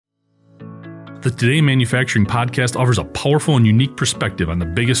The Today in Manufacturing podcast offers a powerful and unique perspective on the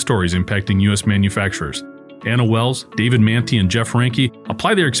biggest stories impacting U.S. manufacturers. Anna Wells, David Manti, and Jeff Ranke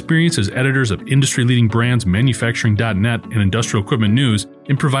apply their experience as editors of industry-leading brands Manufacturing.net and Industrial Equipment News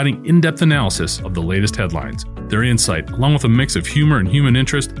in providing in-depth analysis of the latest headlines. Their insight, along with a mix of humor and human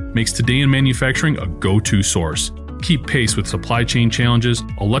interest, makes Today in Manufacturing a go-to source. Keep pace with supply chain challenges,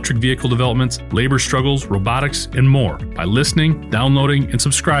 electric vehicle developments, labor struggles, robotics, and more by listening, downloading, and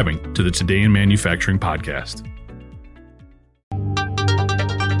subscribing to the Today in Manufacturing podcast.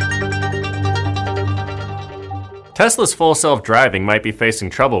 Tesla's full self-driving might be facing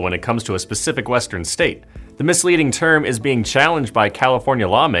trouble when it comes to a specific Western state. The misleading term is being challenged by California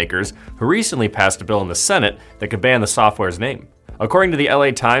lawmakers who recently passed a bill in the Senate that could ban the software's name. According to the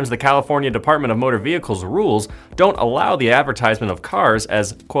LA Times, the California Department of Motor Vehicles rules don't allow the advertisement of cars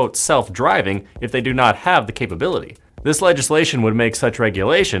as, quote, self-driving if they do not have the capability. This legislation would make such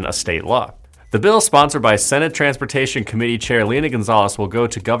regulation a state law. The bill, sponsored by Senate Transportation Committee Chair Lena Gonzalez, will go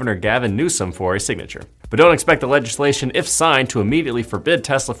to Governor Gavin Newsom for a signature. But don't expect the legislation, if signed, to immediately forbid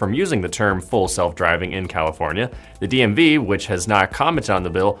Tesla from using the term full self-driving in California. The DMV, which has not commented on the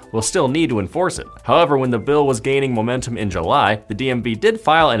bill, will still need to enforce it. However, when the bill was gaining momentum in July, the DMV did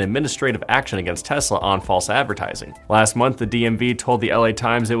file an administrative action against Tesla on false advertising. Last month, the DMV told the LA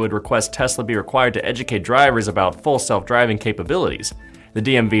Times it would request Tesla be required to educate drivers about full self-driving capabilities. The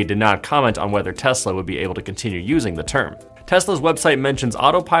DMV did not comment on whether Tesla would be able to continue using the term. Tesla's website mentions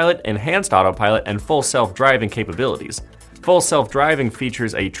autopilot, enhanced autopilot, and full self-driving capabilities. Full self-driving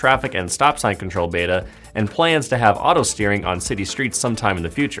features a traffic and stop sign control beta and plans to have auto steering on city streets sometime in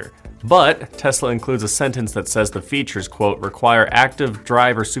the future. But Tesla includes a sentence that says the features, quote, require active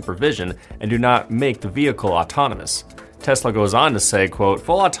driver supervision and do not make the vehicle autonomous. Tesla goes on to say, quote,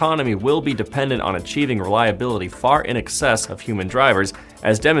 full autonomy will be dependent on achieving reliability far in excess of human drivers,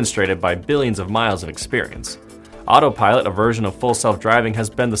 as demonstrated by billions of miles of experience. Autopilot, a version of full self-driving, has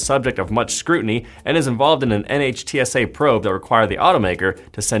been the subject of much scrutiny and is involved in an NHTSA probe that required the automaker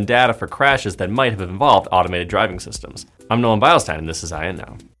to send data for crashes that might have involved automated driving systems. I'm Nolan Beilstein, and this is IN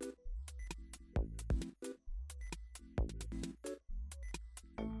Now.